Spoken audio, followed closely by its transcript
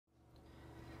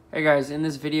Hey guys, in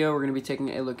this video we're going to be taking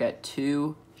a look at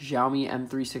two Xiaomi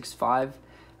M365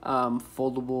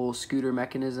 foldable scooter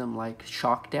mechanism like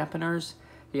shock dampeners.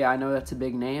 Yeah, I know that's a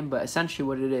big name, but essentially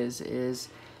what it is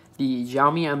the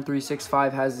Xiaomi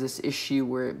M365 has this issue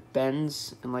where it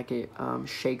bends and like it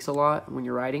shakes a lot when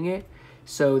you're riding it.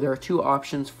 So there are two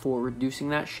options for reducing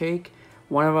that shake.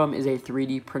 One of them is a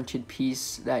 3D printed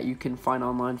piece that you can find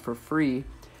online for free,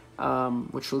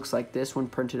 which looks like this when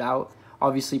printed out.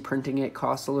 Obviously printing it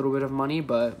costs a little bit of money,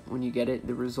 but when you get it,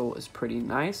 the result is pretty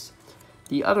nice.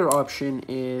 The other option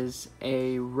is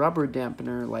a rubber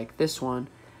dampener like this one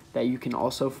that you can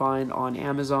also find on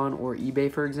Amazon or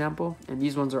eBay, for example. And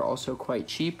these ones are also quite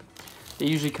cheap. They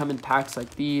usually come in packs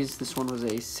like these. This one was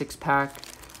a 6-pack.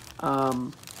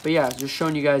 But yeah, just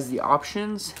showing you guys the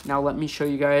options. Now let me show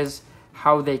you guys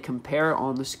how they compare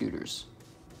on the scooters.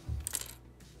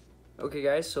 Okay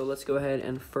guys, so let's go ahead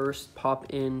and first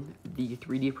pop in the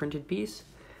 3D printed piece.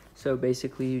 So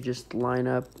basically you just line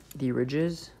up the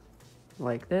ridges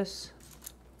like this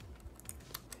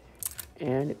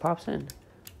and it pops in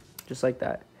just like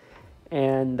that.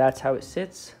 And that's how it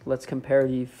sits. Let's compare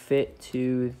the fit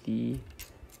to the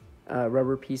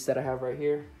rubber piece that I have right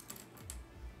here.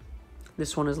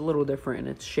 This one is a little different in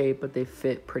its shape, but they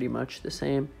fit pretty much the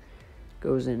same.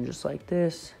 Goes in just like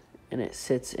this and it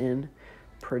sits in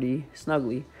pretty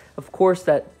snugly. Of course,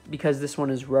 that because this one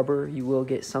is rubber, you will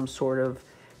get some sort of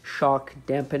shock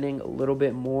dampening a little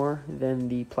bit more than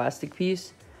the plastic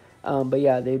piece. But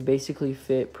yeah, they basically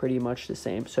fit pretty much the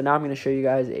same. So now I'm going to show you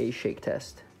guys a shake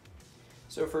test.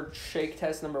 So for shake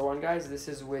test number 1, guys, this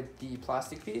is with the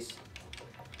plastic piece.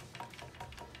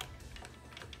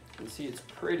 You can see it's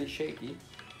pretty shaky.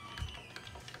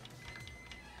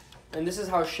 And this is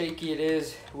how shaky it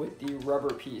is with the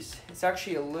rubber piece. It's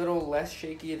actually a little less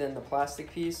shaky than the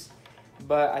plastic piece,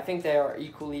 but I think they are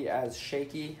equally as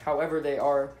shaky. However, they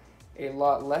are a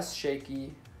lot less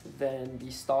shaky than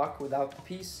the stock without the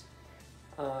piece.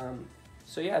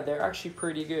 So yeah, they're actually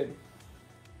pretty good.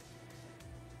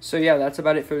 So yeah, that's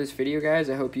about it for this video, guys.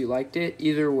 I hope you liked it.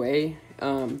 Either way,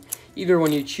 either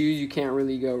one you choose, you can't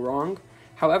really go wrong.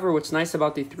 However, what's nice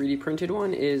about the 3D printed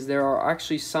one is there are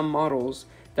actually some models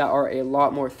that are a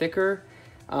lot more thicker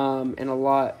and a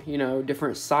lot,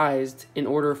 different sized in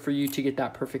order for you to get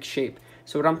that perfect shape.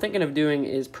 So what I'm thinking of doing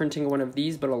is printing one of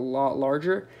these, but a lot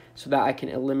larger, so that I can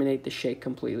eliminate the shake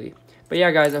completely. But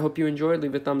yeah, guys, I hope you enjoyed.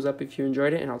 Leave a thumbs up if you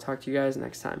enjoyed it, and I'll talk to you guys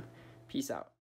next time. Peace out.